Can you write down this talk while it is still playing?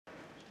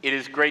It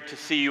is great to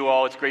see you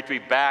all. It's great to be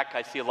back.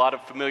 I see a lot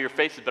of familiar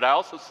faces, but I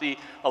also see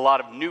a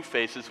lot of new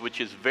faces, which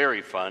is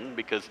very fun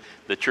because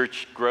the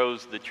church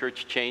grows, the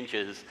church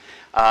changes.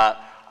 I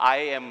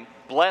am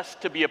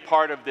blessed to be a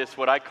part of this,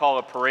 what I call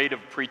a parade of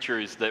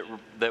preachers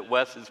that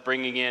Wes is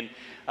bringing in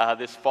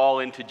this fall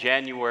into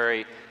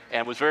January,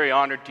 and was very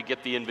honored to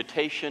get the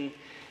invitation.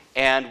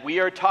 And we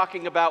are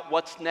talking about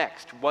what's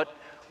next.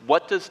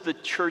 What does the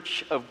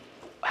church of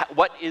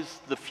what is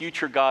the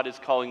future God is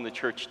calling the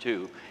church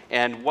to?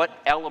 And what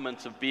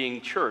elements of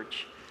being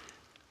church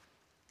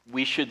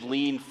we should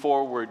lean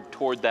forward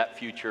toward that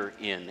future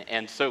in?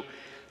 And so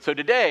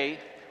today,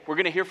 we're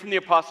going to hear from the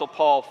Apostle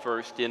Paul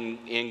first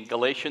in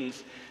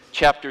Galations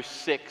chapter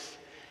 6.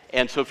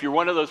 And so if you're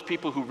one of those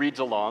people who reads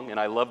along, and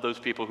I love those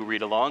people who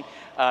read along,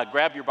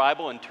 grab your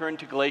Bible and turn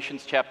to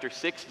Galatians chapter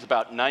 6. It's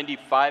about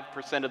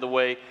 95% of the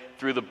way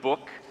through the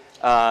book,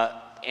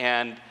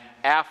 and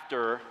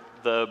after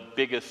the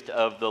biggest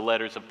of the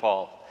letters of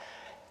Paul.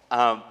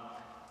 I'm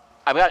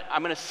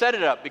going to set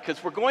it up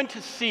because we're going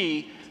to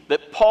see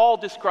that Paul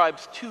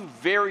describes two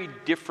very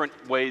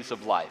different ways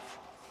of life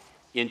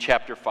in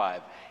chapter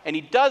 5. And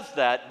he does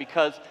that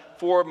because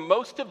for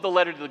most of the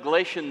letter to the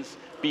Galatians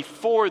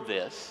before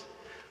this,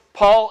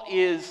 Paul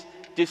is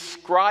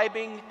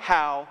describing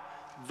how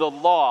the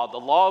law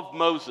of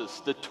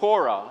Moses, the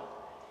Torah,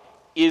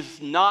 is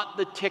not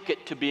the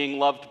ticket to being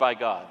loved by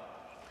God.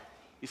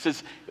 He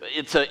says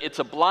it's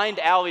a blind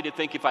alley to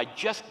think if I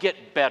just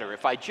get better,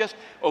 if I just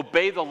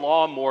obey the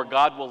law more,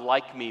 God will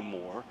like me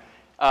more.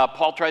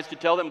 Paul tries to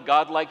tell them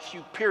God likes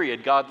you,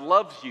 period. God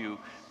loves you,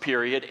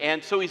 period.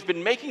 And so he's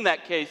been making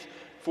that case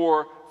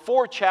for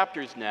 4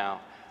 chapters now.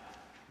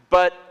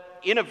 But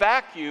in a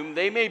vacuum,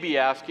 they may be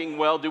asking,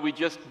 well, do we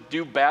just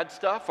do bad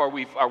stuff? Are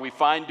we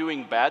fine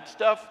doing bad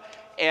stuff?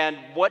 And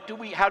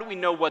how do we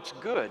know what's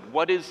good?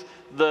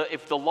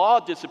 If the law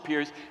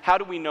disappears, how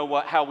do we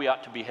know how we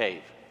ought to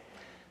behave?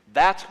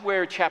 That's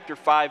where chapter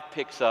 5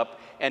 picks up,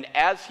 and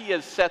as he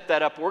has set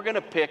that up, we're going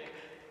to pick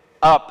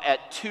up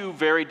at 2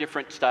 very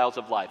different styles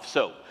of life.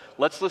 So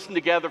let's listen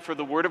together for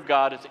the Word of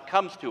God as it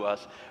comes to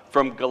us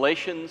from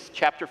Galatians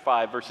chapter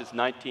 5, verses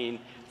 19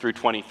 through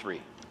 23.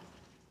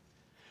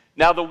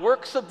 Now the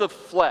works of the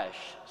flesh,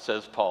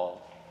 says Paul,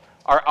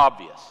 are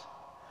obvious: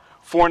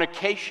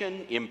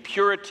 fornication,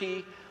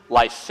 impurity,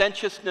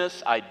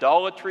 licentiousness,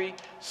 idolatry,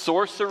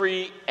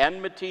 sorcery,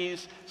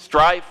 enmities,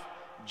 strife,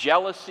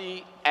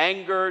 jealousy,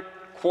 anger,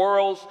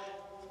 quarrels,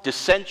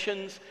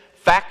 dissensions,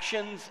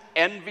 factions,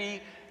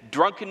 envy,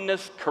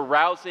 drunkenness,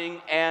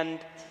 carousing, and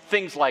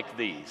things like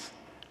these.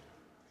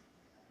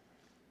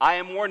 I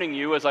am warning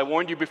you, as I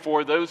warned you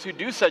before, those who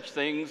do such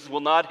things will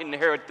not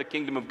inherit the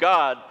kingdom of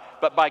God.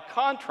 But by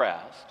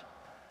contrast,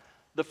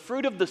 the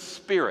fruit of the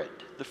Spirit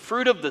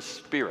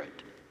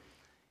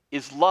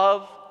is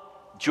love,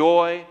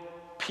 joy,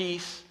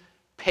 peace,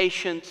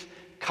 patience,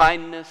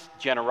 kindness,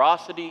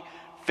 generosity,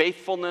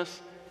 faithfulness,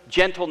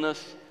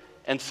 gentleness,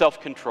 and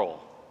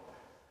self-control.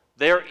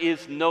 There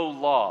is no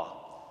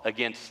law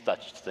against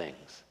such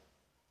things.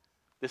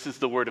 This is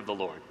the word of the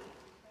Lord.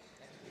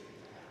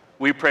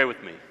 Will you pray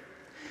with me?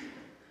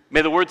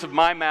 May the words of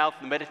my mouth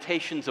and the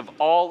meditations of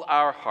all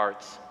our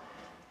hearts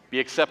be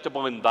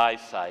acceptable in thy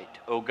sight,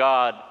 O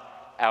God,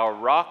 our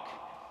rock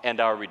and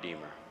our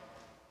Redeemer.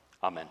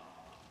 Amen.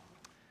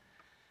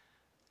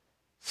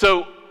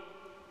 So,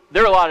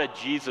 there are a lot of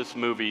Jesus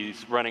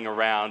movies running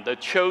around. The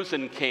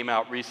Chosen came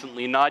out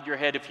recently. Nod your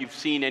head if you've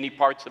seen any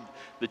parts of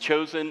The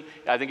Chosen.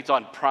 I think it's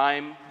on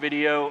Prime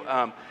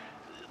Video.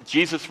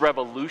 Jesus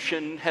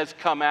Revolution has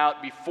come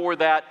out. Before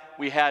that,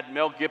 we had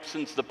Mel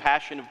Gibson's The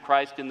Passion of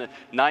Christ in the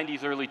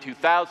 90s, early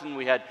 2000s.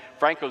 We had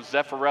Franco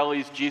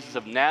Zeffirelli's Jesus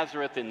of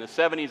Nazareth in the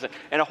 70s,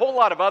 and a whole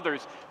lot of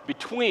others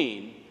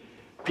between.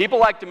 People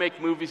like to make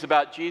movies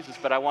about Jesus,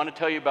 but I want to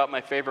tell you about my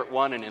favorite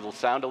one, and it'll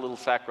sound a little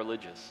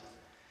sacrilegious.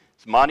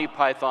 It's Monty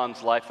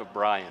Python's Life of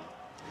Brian.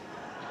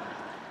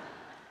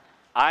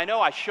 I know,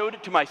 I showed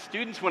it to my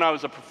students when I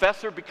was a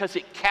professor because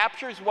it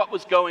captures what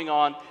was going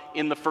on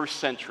in the first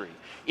century.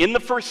 In the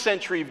first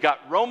century, you've got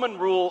Roman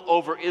rule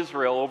over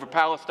Israel, over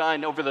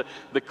Palestine, over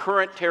the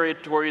current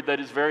territory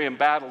that is very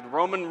embattled.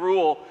 Roman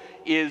rule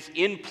is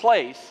in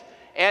place,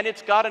 and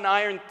it's got an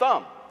iron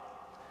thumb.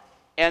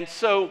 And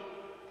so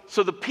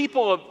the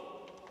people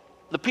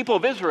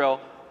of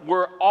Israel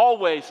were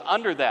always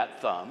under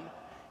that thumb,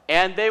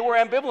 and they were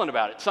ambivalent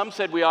about it. Some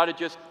said we ought to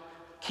just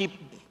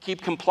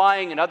keep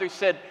complying, and others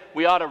said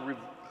we ought to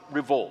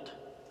revolt,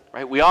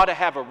 right? We ought to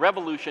have a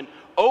revolution,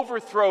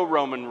 overthrow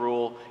Roman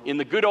rule. In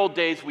the good old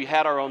days, we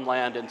had our own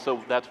land, and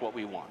so that's what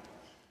we want,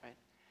 right?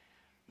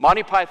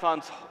 Monty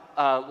Python's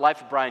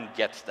Life of Brian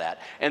gets that.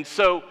 And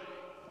so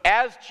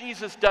as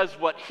Jesus does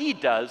what he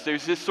does,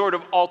 there's this sort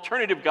of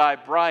alternative guy,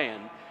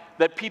 Brian,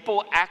 that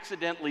people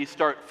accidentally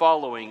start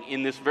following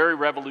in this very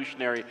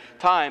revolutionary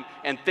time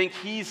and think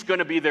he's going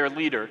to be their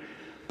leader.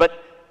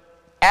 But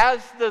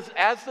as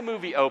the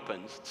movie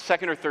opens,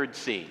 second or third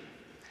scene,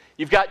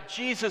 you've got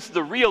Jesus,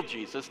 the real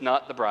Jesus,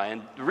 not the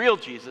Brian, the real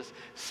Jesus,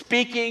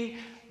 speaking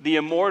the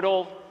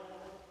immortal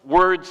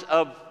words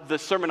of the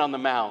Sermon on the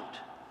Mount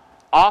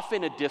off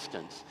in a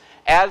distance,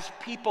 as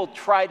people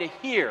try to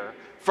hear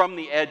from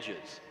the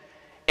edges.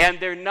 And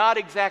they're not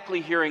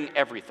exactly hearing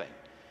everything.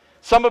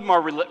 Some of them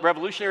are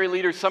revolutionary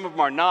leaders, some of them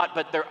are not,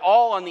 but they're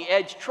all on the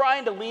edge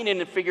trying to lean in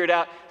and figure it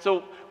out.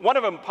 So one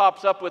of them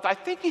pops up with, I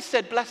think he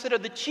said, blessed are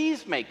the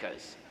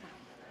cheesemakers.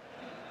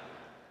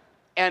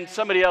 And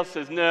somebody else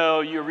says, no,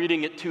 you're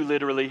reading it too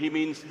literally. He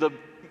means the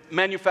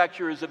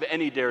manufacturers of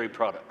any dairy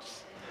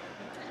products,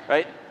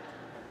 right?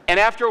 And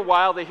after a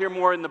while, they hear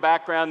more in the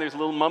background. There's a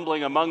little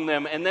mumbling among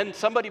them. And then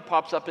somebody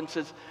pops up and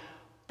says,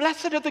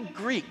 blessed are the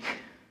Greek.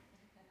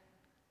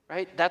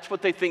 Right? That's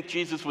what they think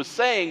Jesus was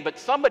saying. But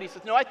somebody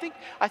says, no, I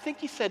think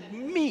he said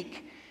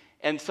meek.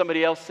 And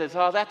somebody else says,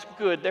 oh, that's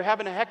good. They're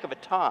having a heck of a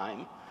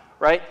time.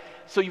 Right?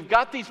 So you've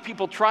got these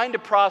people trying to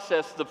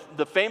process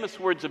the famous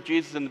words of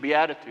Jesus in the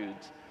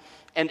Beatitudes.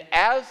 And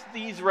as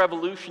these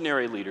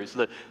revolutionary leaders,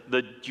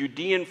 the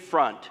Judean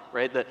front,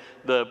 right,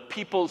 the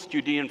People's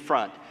Judean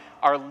Front,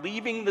 are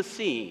leaving the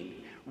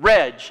scene,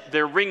 Reg,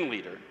 their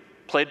ringleader,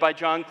 played by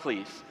John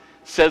Cleese,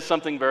 says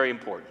something very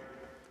important.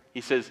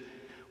 He says,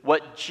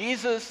 what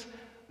Jesus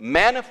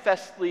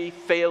manifestly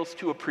fails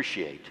to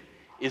appreciate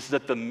is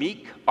that the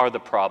meek are the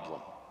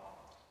problem.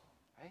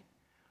 Right?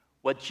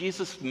 What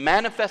Jesus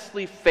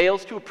manifestly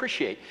fails to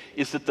appreciate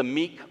is that the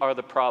meek are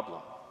the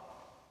problem.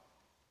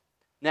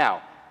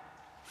 Now,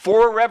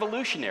 for a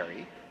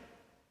revolutionary,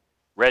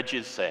 Reg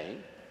is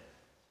saying,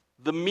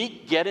 the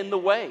meek get in the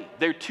way.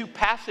 They're too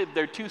passive,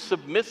 they're too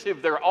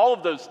submissive, they're all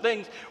of those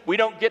things. We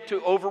don't get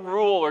to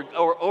overrule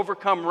or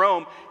overcome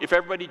Rome if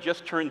everybody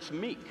just turns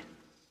meek.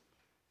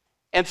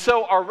 And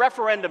so our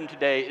referendum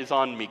today is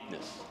on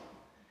meekness.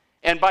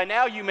 And by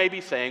now you may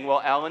be saying,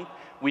 well, Alan,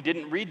 we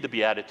didn't read the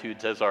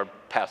Beatitudes as our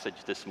passage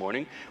this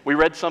morning. We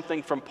read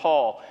something from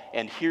Paul,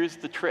 and here's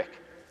the trick.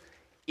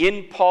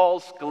 In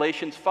Paul's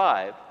Galations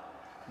 5,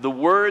 the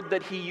word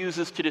that he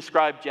uses to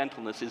describe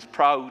gentleness is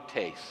prautes.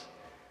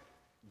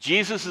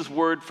 Jesus'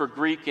 word for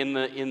Greek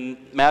in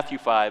Matthew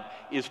 5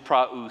 is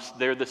praus.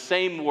 They're the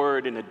same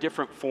word in a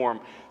different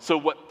form. So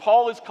what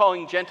Paul is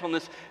calling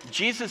gentleness,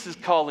 Jesus is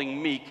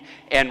calling meek,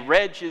 and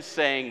Reg is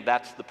saying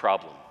that's the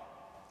problem.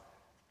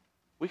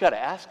 We got to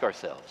ask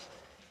ourselves,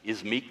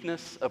 is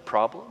meekness a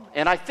problem?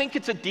 And I think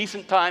it's a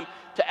decent time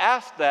to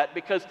ask that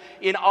because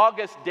in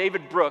August,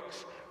 David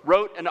Brooks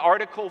wrote an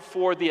article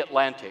for The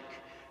Atlantic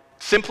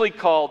simply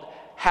called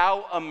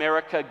How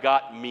America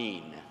Got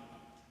Mean.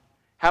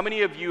 How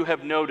many of you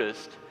have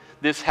noticed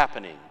this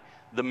happening?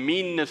 The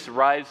meanness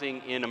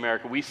rising in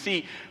America. We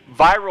see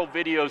viral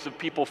videos of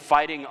people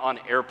fighting on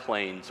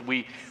airplanes.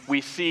 We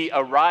see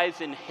a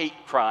rise in hate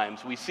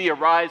crimes. We see a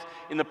rise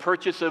in the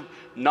purchase of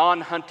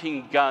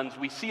non-hunting guns.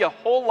 We see a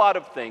whole lot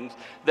of things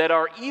that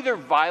are either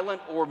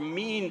violent or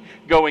mean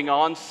going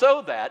on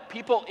so that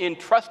people in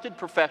trusted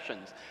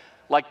professions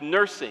like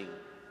nursing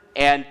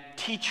and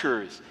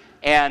teachers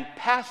and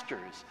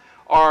pastors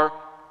are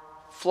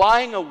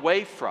flying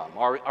away from,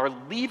 are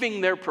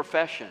leaving their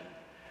profession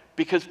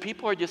because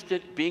people are just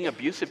being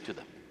abusive to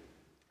them.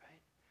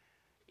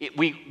 Right?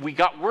 We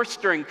got worse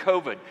during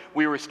COVID.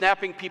 We were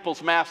snapping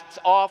people's masks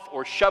off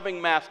or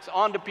shoving masks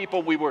onto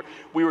people. We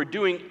were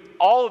doing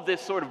all of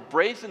this sort of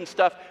brazen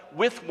stuff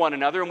with one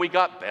another, and we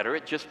got better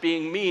at just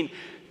being mean.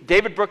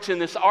 David Brooks in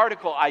this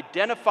article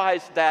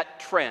identifies that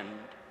trend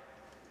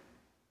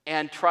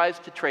and tries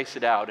to trace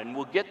it out, and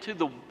we'll get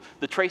to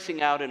the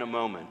tracing out in a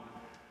moment.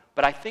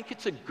 But I think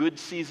it's a good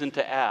season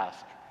to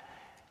ask,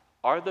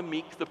 are the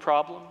meek the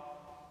problem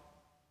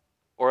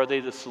or are they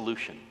the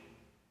solution?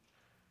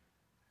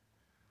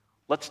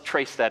 Let's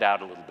trace that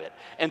out a little bit.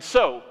 And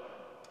so,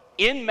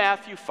 in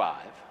Matthew 5,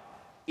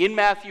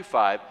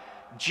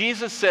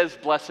 Jesus says,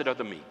 blessed are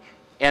the meek.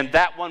 And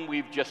that one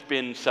we've just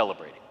been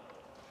celebrating.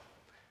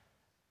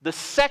 The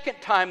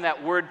second time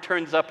that word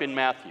turns up in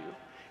Matthew,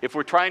 if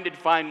we're trying to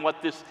define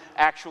what this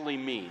actually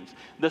means,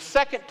 the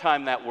second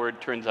time that word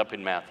turns up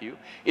in Matthew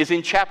is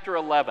in chapter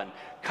 11.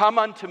 Come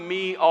unto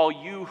me, all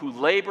you who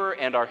labor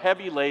and are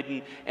heavy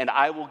laden, and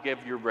I will give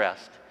you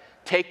rest.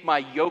 Take my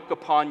yoke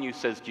upon you,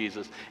 says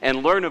Jesus,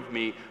 and learn of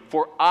me,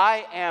 for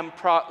I am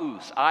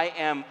praus, I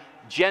am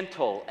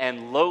gentle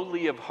and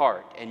lowly of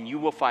heart, and you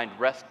will find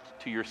rest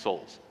to your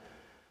souls.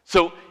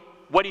 So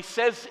what he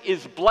says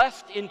is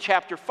blessed in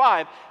chapter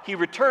 5, he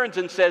returns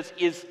and says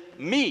is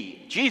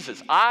me,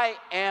 Jesus. I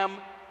am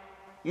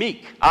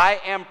meek.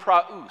 I am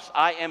praus.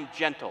 I am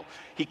gentle.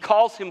 He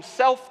calls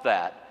himself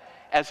that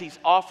as he's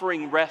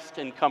offering rest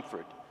and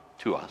comfort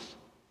to us.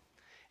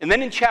 And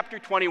then in chapter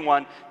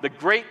 21, the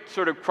great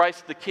sort of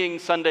Christ the King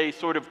Sunday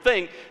sort of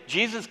thing,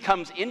 Jesus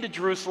comes into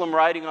Jerusalem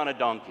riding on a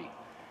donkey.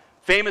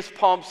 Famous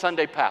Palm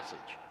Sunday passage,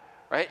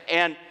 right?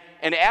 And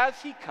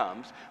as he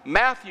comes,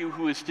 Matthew,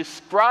 who is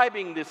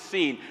describing this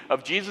scene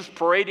of Jesus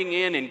parading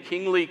in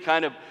kingly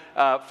kind of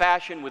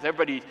fashion with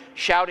everybody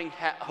shouting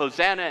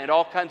Hosanna and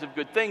all kinds of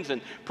good things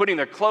and putting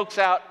their cloaks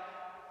out,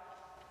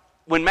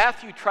 when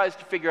Matthew tries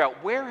to figure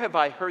out, where have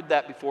I heard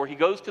that before, he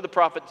goes to the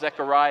prophet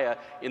Zechariah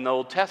in the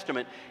Old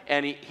Testament,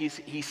 and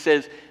he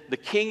says, the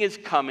king is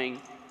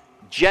coming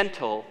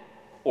gentle,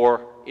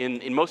 or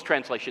in most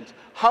translations,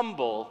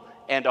 humble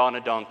and on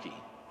a donkey.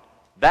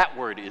 That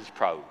word is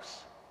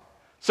praus.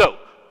 So,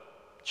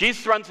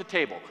 Jesus runs the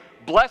table.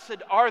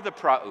 Blessed are the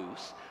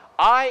praus.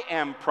 I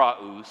am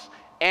praus.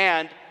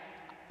 And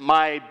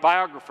my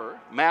biographer,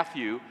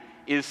 Matthew,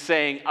 is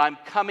saying, I'm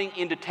coming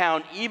into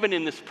town, even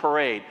in this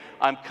parade,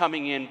 I'm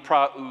coming in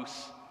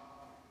praus,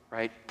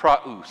 right?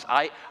 Praus.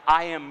 I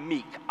am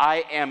meek.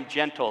 I am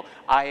gentle.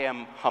 I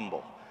am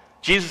humble.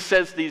 Jesus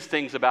says these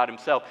things about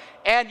himself.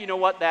 And you know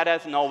what? That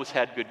hasn't always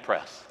had good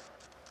press.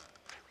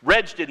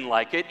 Reg didn't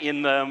like it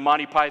in the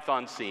Monty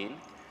Python scene.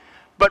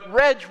 But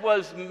Reg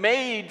was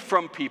made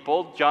from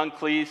people, John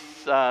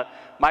Cleese,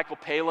 Michael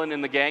Palin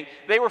and the gang.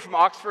 They were from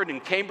Oxford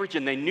and Cambridge,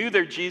 and they knew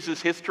their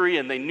Jesus history,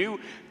 and they knew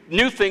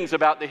things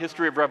about the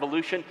history of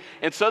revolution.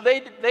 And so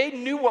they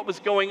knew what was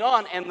going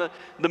on, and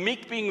the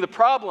meek being the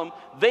problem,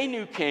 they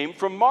knew came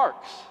from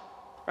Marx,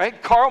 right?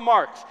 Karl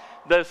Marx,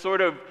 the sort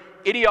of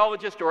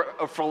ideologist or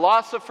a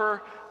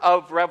philosopher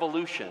of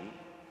revolution,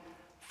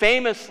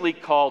 famously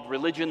called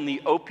religion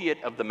the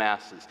opiate of the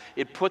masses.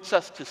 It puts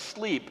us to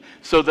sleep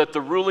so that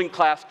the ruling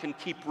class can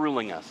keep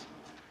ruling us.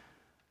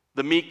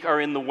 The meek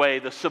are in the way,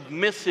 the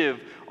submissive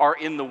are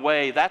in the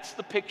way. That's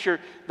the picture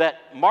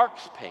that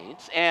Marx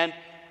paints. And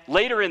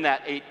later in the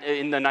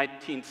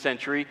 19th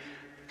century,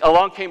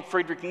 along came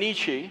Friedrich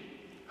Nietzsche,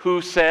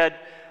 who said,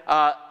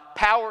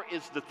 power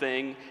is the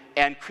thing,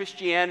 and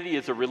Christianity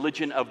is a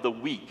religion of the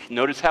weak.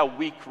 Notice how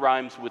weak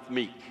rhymes with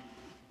meek.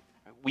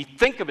 We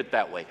think of it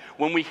that way.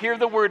 When we hear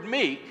the word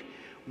meek,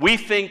 we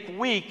think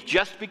weak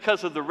just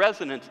because of the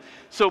resonance.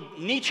 So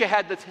Nietzsche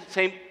had the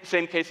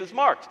same case as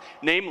Marx.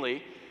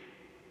 Namely,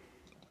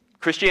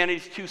 Christianity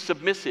is too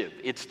submissive.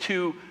 It's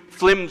too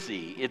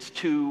flimsy. It's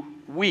too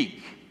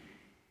weak.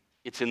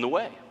 It's in the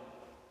way.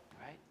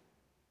 Right?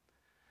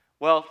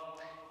 Well,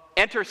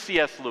 enter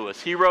C.S. Lewis.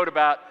 He wrote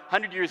about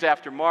 100 years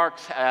after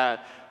Marx, a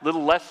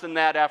little less than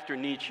that after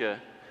Nietzsche.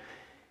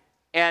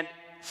 And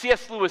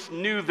C.S. Lewis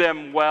knew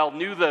them well,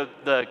 knew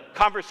the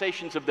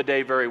conversations of the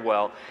day very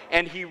well,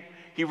 and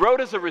he wrote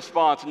as a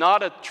response,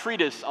 not a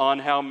treatise on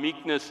how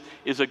meekness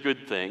is a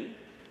good thing,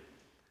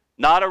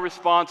 not a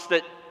response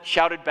that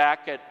shouted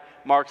back at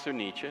Marx or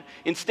Nietzsche.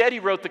 Instead, he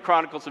wrote the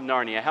Chronicles of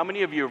Narnia. How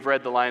many of you have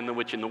read The Lion, the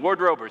Witch, and the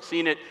Wardrobe or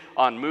seen it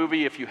on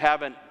movie? If you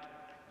haven't,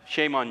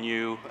 shame on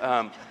you.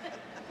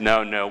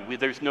 No,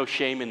 there's no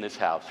shame in this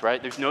house,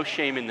 right? There's no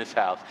shame in this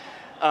house.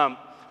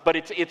 But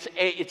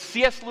it's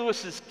C.S.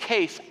 Lewis's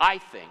case, I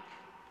think,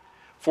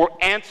 for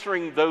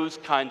answering those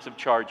kinds of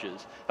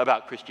charges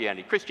about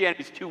Christianity.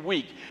 Christianity is too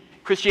weak.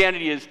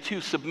 Christianity is too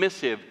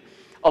submissive.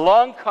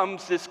 Along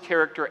comes this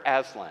character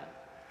Aslan,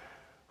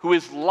 who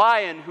is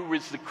Lion, who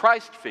is the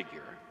Christ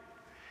figure.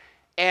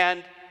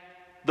 And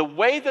the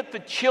way that the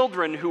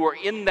children who are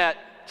in that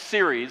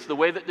series, the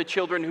way that the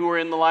children who are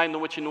in The Lion, the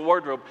Witch, and the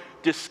Wardrobe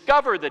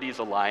discover that he's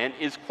a lion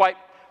is quite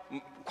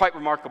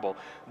remarkable.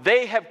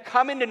 They have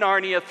come into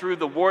Narnia through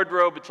the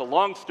wardrobe. It's a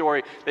long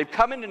story. They've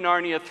come into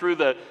Narnia through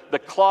the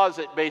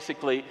closet,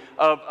 basically,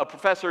 of a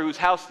professor whose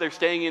house they're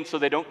staying in so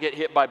they don't get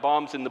hit by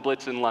bombs in the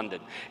Blitz in London.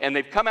 And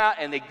they've come out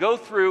and they go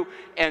through,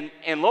 and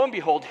lo and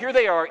behold, here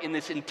they are in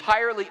this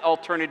entirely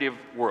alternative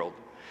world.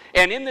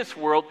 And in this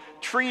world,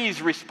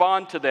 trees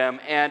respond to them,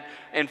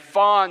 and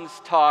fawns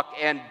talk,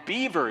 and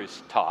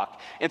beavers talk.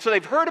 And so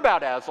they've heard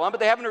about Aslan, but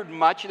they haven't heard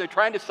much, and they're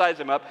trying to size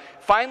him up.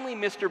 Finally,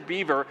 Mr.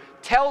 Beaver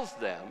tells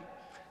them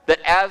that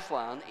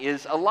Aslan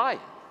is a lion.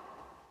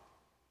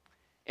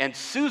 And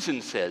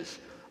Susan says,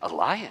 a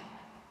lion?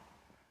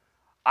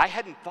 I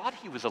hadn't thought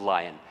he was a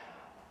lion.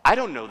 I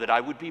don't know that I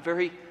would be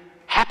very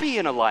happy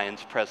in a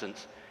lion's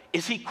presence.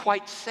 Is he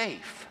quite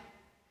safe?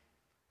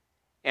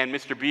 And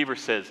Mr. Beaver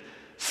says,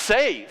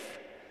 safe?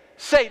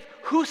 Safe?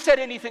 Who said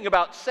anything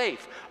about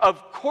safe?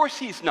 Of course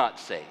he's not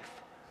safe.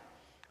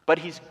 But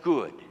he's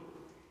good.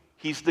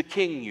 He's the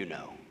king, you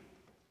know.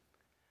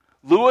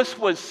 Lewis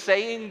was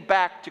saying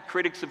back to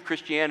critics of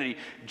Christianity,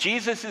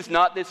 Jesus is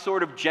not this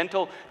sort of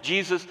gentle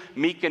Jesus,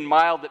 meek and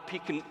mild that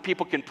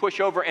people can push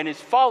over, and his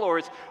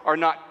followers are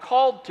not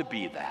called to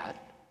be that.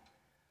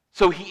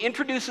 So he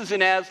introduces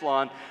in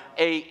Aslan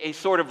a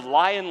sort of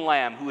lion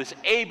lamb who is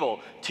able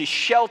to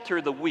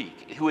shelter the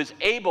weak, who is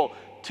able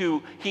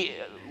to,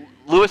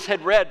 Lewis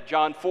had read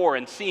John 4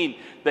 and seen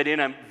that in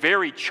a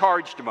very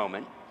charged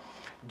moment,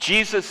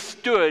 Jesus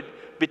stood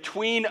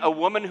between a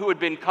woman who had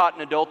been caught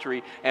in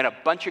adultery and a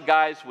bunch of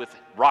guys with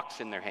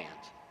rocks in their hands.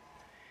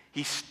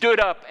 He stood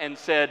up and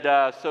said,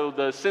 so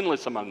the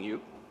sinless among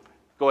you,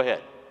 go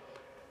ahead.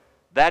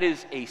 That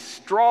is a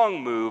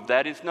strong move.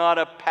 That is not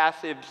a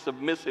passive,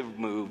 submissive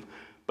move,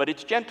 but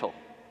it's gentle.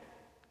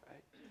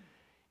 Right?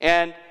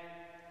 And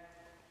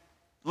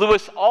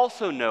Lewis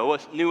also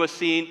knew a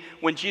scene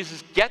when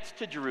Jesus gets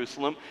to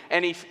Jerusalem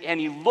and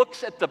he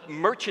looks at the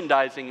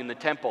merchandising in the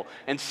temple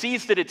and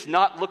sees that it's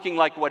not looking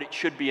like what it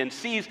should be, and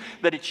sees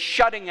that it's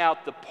shutting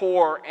out the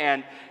poor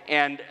and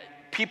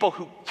people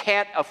who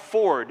can't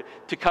afford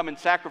to come and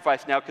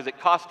sacrifice now because it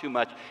costs too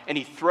much, and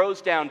he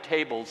throws down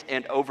tables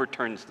and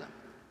overturns them.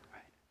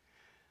 Right?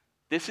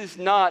 This is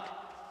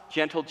not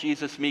gentle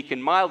Jesus, meek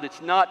and mild.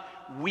 It's not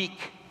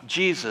weak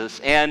Jesus.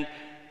 And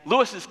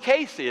Lewis's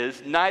case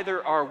is,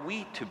 neither are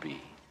we to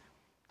be.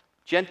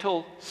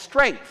 Gentle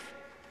strength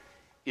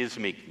is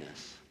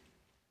meekness.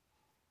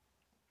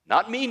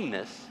 Not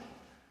meanness,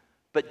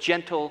 but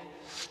gentle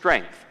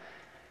strength.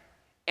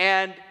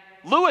 And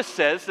Lewis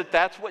says that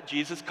that's what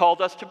Jesus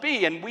called us to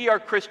be, and we are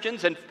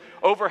Christians, and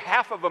over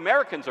half of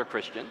Americans are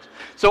Christians.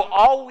 So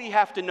all we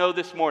have to know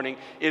this morning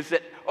is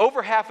that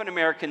over half of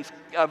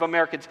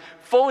Americans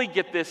fully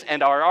get this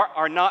and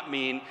are not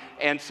mean,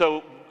 and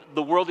so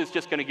the world is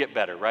just going to get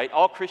better, right?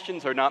 All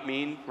Christians are not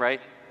mean,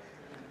 right?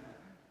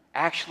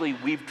 Actually,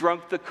 we've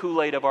drunk the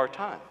Kool-Aid of our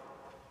time.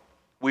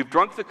 We've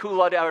drunk the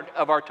Kool-Aid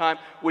of our time,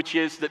 which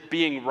is that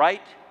being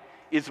right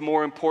is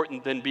more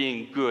important than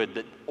being good,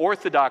 that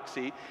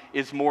orthodoxy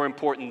is more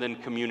important than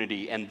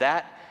community, and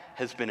that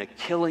has been a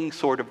killing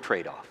sort of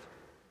trade-off.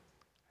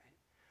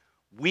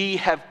 We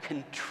have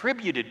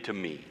contributed to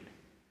mean,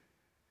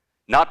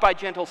 not by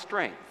gentle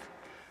strength,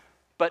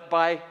 but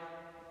by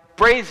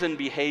brazen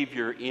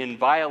behavior in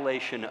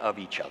violation of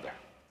each other.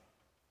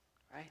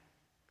 Right?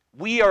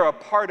 We are a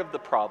part of the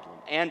problem,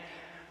 and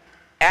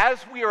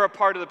as we are a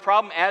part of the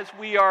problem, as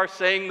we are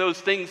saying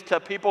those things to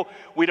people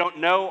we don't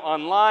know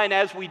online,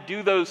 as we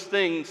do those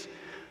things,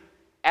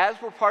 as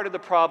we're part of the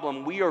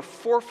problem, we are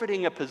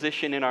forfeiting a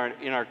position in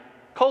our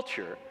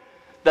culture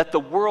that the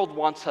world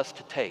wants us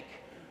to take.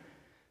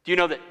 Do you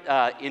know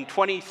that in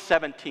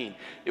 2017,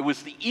 it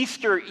was the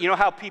Easter, you know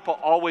how people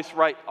always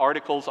write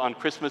articles on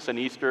Christmas and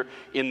Easter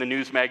in the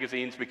news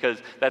magazines because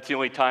that's the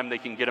only time they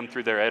can get them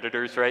through their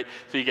editors, right?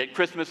 So you get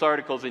Christmas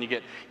articles and you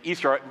get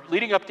Easter.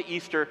 Leading up to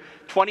Easter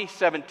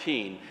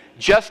 2017,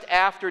 just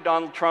after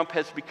Donald Trump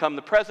has become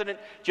the president,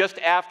 just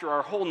after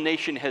our whole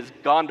nation has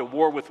gone to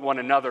war with one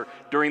another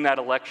during that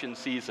election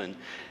season,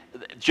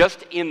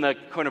 just in the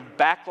kind of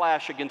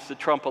backlash against the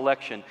Trump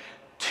election,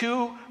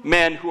 two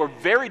men who are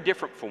very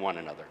different from one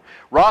another.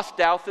 Ross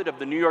Douthat of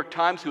the New York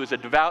Times, who is a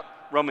devout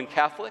Roman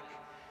Catholic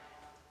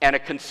and a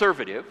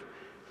conservative.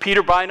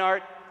 Peter Beinart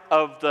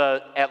of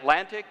the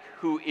Atlantic,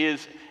 who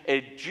is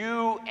a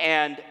Jew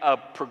and a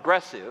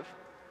progressive.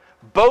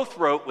 Both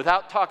wrote,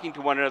 without talking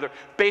to one another,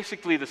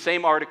 basically the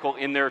same article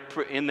in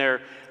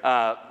their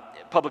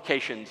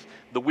publications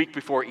the week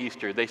before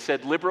Easter. They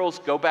said, liberals,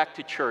 go back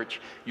to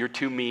church. You're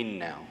too mean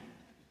now.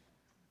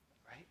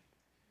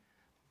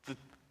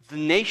 The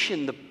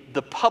nation,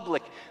 the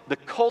public, the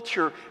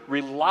culture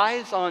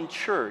relies on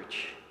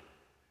church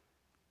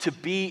to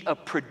be a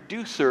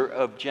producer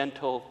of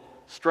gentle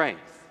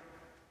strength.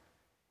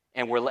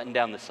 And we're letting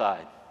down the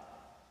side.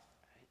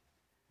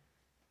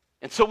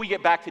 And so we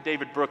get back to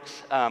David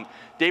Brooks.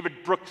 David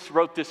Brooks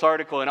wrote this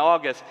article in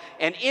August,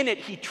 and in it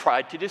he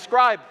tried to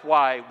describe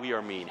why we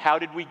are mean. How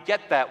did we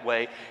get that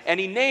way? And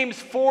he names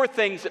 4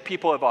 things that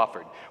people have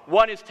offered.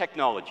 One is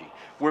technology.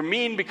 We're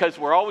mean because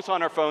we're always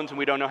on our phones and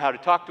we don't know how to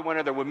talk to one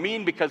another. We're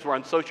mean because we're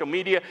on social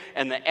media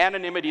and the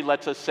anonymity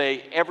lets us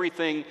say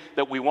everything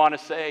that we want to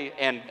say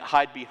and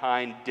hide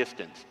behind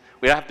distance.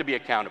 We don't have to be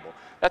accountable.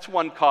 That's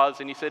one cause,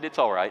 and he said it's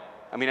all right.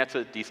 I mean, that's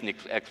a decent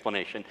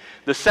explanation.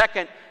 The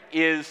second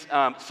is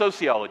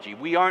sociology.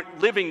 We aren't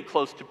living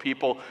close to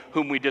people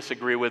whom we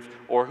disagree with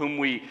or whom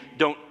we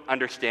don't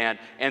understand,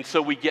 and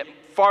so we get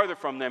farther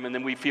from them, and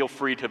then we feel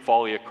free to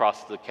volley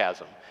across the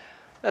chasm.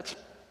 That's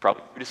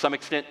probably to some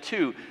extent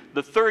too.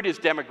 The third is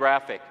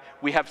demographic.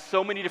 We have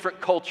so many different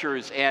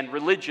cultures and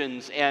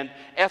religions and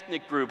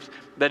ethnic groups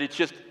that it's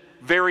just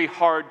very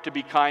hard to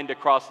be kind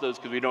across those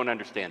because we don't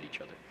understand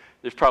each other.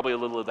 There's probably a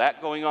little of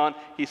that going on,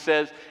 he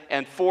says.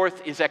 And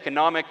fourth is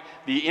economic.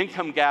 The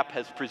income gap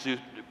has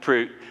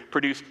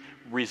produced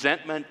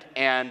resentment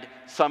and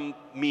some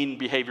mean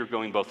behavior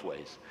going both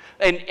ways.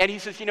 And he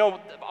says, you know,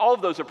 all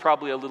of those are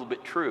probably a little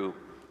bit true.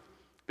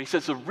 But he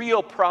says the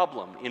real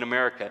problem in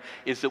America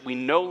is that we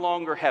no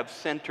longer have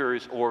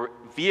centers or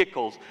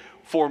vehicles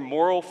for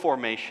moral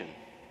formation.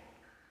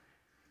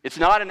 It's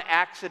not an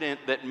accident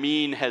that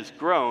mean has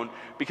grown,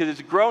 because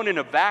it's grown in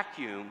a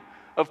vacuum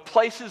of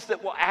places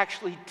that will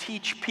actually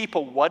teach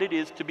people what it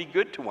is to be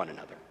good to one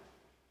another.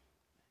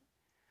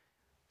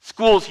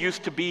 Schools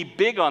used to be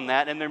big on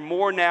that, and they're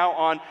more now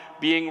on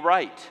being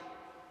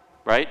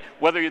right?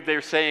 Whether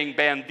they're saying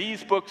ban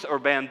these books or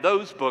ban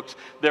those books,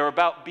 they're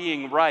about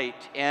being right.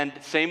 And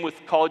same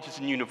with colleges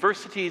and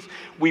universities.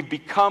 We've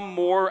become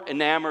more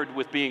enamored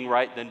with being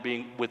right than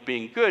with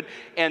being good.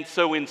 And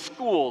so in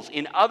schools,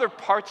 in other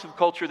parts of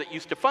culture that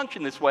used to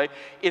function this way,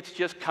 it's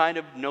just kind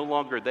of no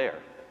longer there.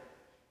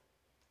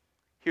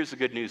 Here's the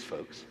good news,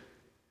 folks.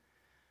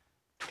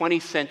 20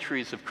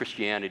 centuries of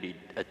Christianity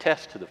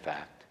attest to the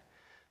fact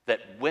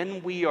that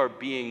when we are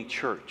being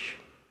church,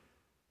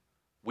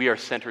 we are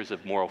centers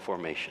of moral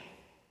formation.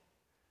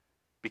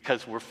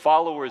 Because we're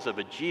followers of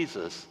a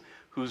Jesus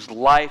whose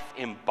life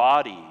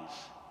embodies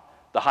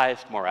the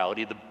highest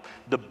morality,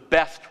 the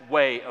best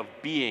way of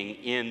being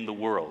in the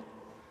world.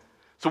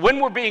 So when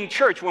we're being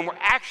church, when we're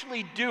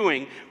actually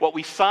doing what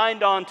we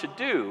signed on to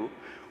do,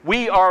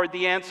 we are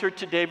the answer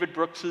to David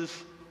Brooks's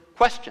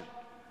question.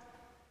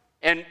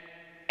 And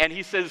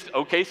he says,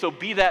 okay, so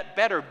be that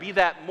better, be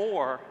that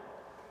more.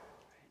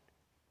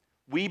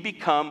 We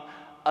become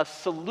a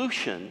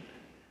solution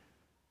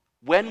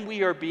when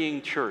we are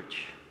being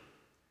church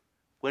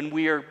when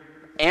we are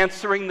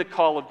answering the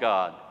call of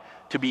God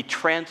to be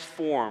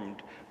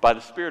transformed by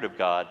the Spirit of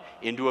God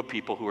into a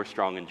people who are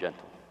strong and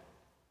gentle.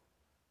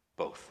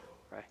 Both,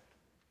 right?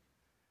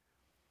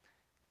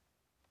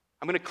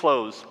 I'm going to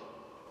close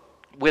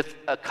with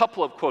a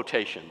couple of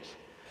quotations.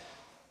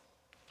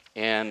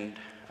 And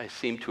I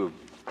seem to have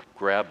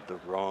grabbed the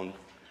wrong...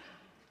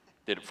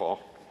 Did it fall?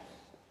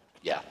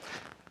 Yeah.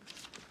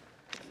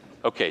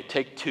 Okay,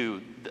 take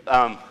two.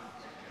 I'm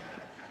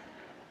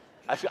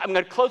going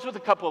to close with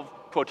a couple of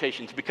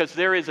quotations because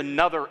there is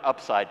another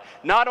upside.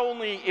 Not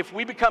only if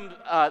we become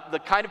the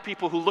kind of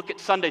people who look at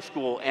Sunday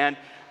school and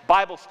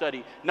Bible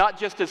study, not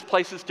just as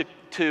places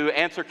to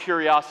answer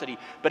curiosity,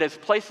 but as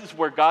places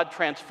where God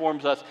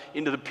transforms us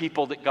into the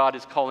people that God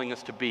is calling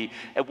us to be.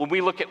 And when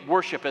we look at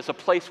worship as a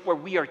place where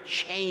we are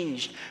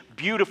changed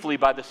beautifully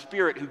by the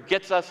Spirit who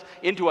gets us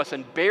into us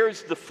and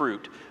bears the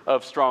fruit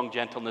of strong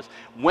gentleness,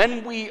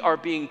 when we are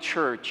being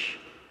church,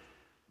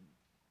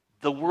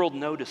 the world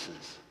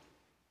notices.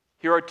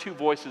 Here are two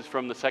voices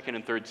from the 2nd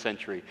and 3rd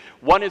century.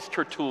 One is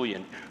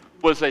Tertullian,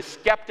 who was a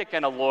skeptic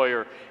and a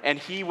lawyer, and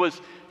he was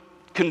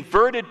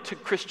converted to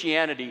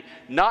Christianity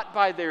not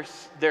by their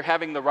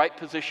having the right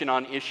position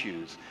on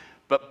issues,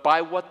 but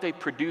by what they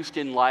produced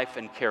in life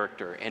and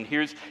character. And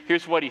here's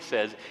what he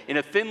says. In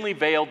a thinly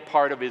veiled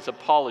part of his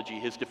apology,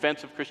 his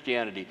defense of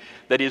Christianity,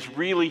 that is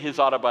really his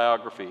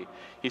autobiography,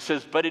 he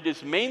says, "But it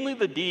is mainly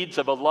the deeds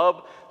of a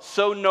love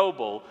so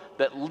noble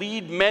that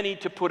lead many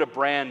to put a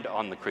brand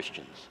on the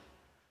Christians.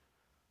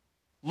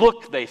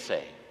 Look, they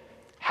say,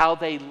 how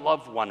they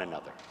love one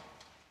another,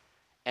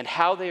 and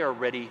how they are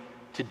ready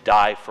to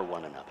die for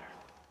one another."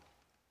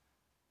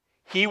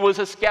 He was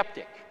a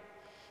skeptic.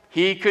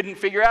 He couldn't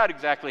figure out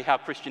exactly how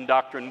Christian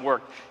doctrine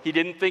worked. He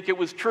didn't think it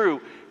was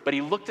true, but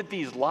he looked at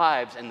these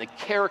lives and the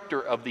character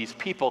of these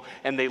people,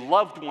 and they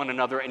loved one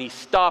another, and he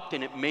stopped,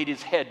 and it made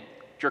his head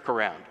jerk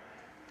around.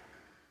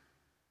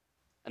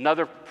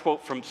 Another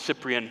quote from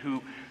Cyprian,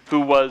 who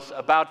was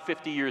about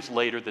 50 years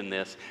later than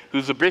this,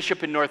 who's a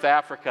bishop in North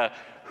Africa,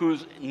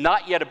 who's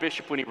not yet a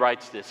bishop when he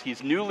writes this.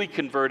 He's newly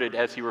converted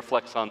as he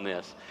reflects on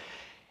this.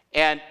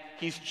 And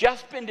he's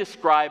just been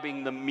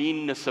describing the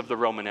meanness of the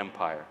Roman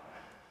Empire.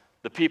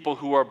 The people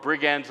who are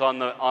brigands on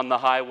the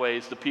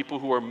highways, the people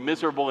who are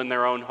miserable in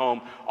their own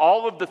home,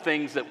 all of the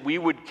things that we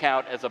would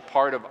count as a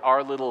part of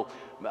our little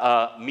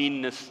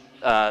meanness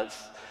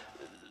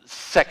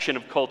section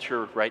of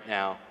culture right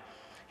now.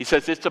 He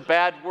says, it's a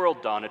bad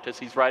world, Donatus.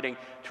 He's writing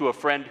to a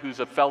friend who's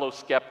a fellow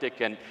skeptic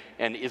and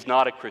is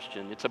not a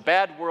Christian. It's a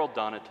bad world,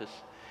 Donatus.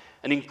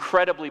 An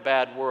incredibly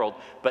bad world.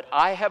 But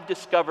I have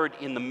discovered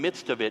in the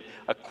midst of it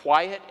a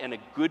quiet and a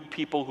good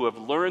people who have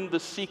learned the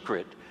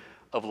secret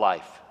of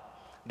life.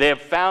 They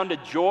have found a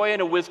joy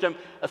and a wisdom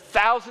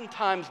 1,000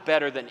 times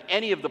better than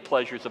any of the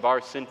pleasures of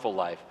our sinful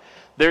life.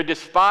 They're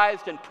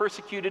despised and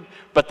persecuted,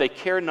 but they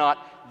care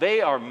not. They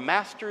are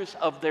masters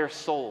of their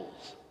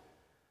souls.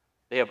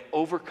 They have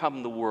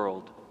overcome the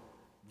world.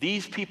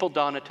 These people,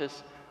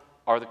 Donatus,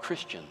 are the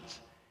Christians,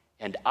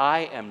 and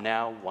I am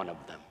now one of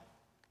them.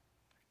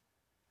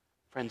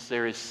 Friends,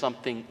 there is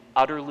something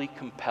utterly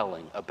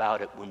compelling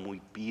about it when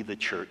we be the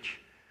church,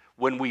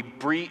 when we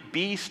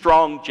be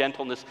strong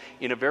gentleness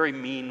in a very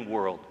mean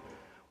world,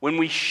 when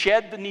we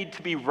shed the need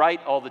to be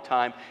right all the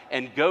time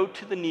and go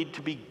to the need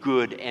to be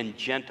good and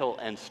gentle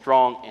and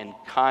strong and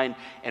kind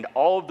and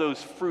all of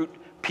those fruit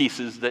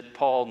pieces that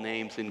Paul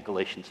names in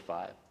Galatians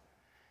 5.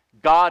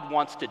 God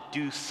wants to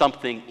do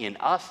something in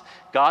us.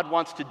 God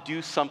wants to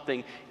do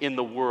something in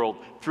the world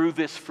through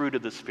this fruit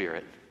of the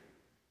Spirit.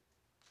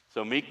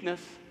 So meekness,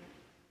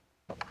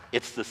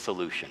 it's the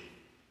solution.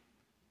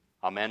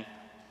 Amen.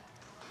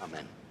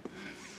 Amen.